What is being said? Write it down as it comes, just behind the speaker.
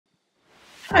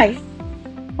Hi,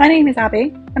 my name is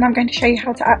Abby and I'm going to show you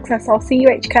how to access our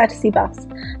CUH courtesy bus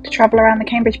to travel around the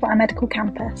Cambridge Biomedical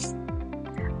campus.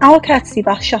 Our courtesy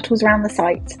bus shuttles around the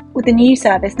site, with the new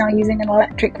service now using an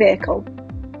electric vehicle.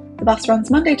 The bus runs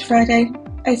Monday to Friday,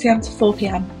 8am to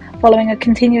 4pm, following a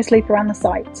continuous loop around the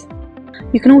site.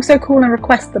 You can also call and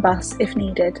request the bus if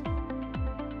needed.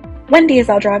 Wendy is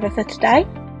our driver for today.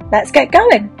 Let's get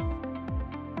going!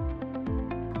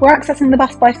 We're accessing the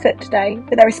bus by foot today,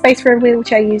 but there is space for a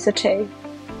wheelchair user too.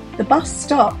 The bus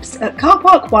stops at Car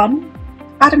Park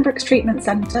 1, Addenbrooke's Treatment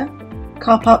Centre,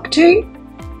 Car Park 2,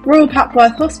 Royal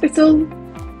Papworth Hospital,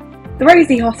 the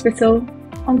Rosie Hospital,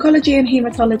 Oncology and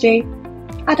Haematology,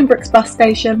 Addenbrooke's bus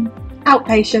station,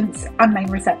 outpatients and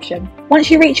main reception. Once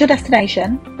you reach your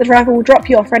destination, the driver will drop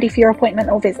you off ready for your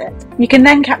appointment or visit. You can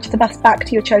then catch the bus back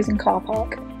to your chosen car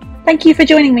park. Thank you for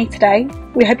joining me today.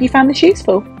 We hope you found this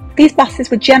useful. These buses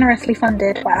were generously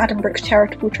funded by Addenbrooke's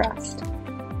Charitable Trust.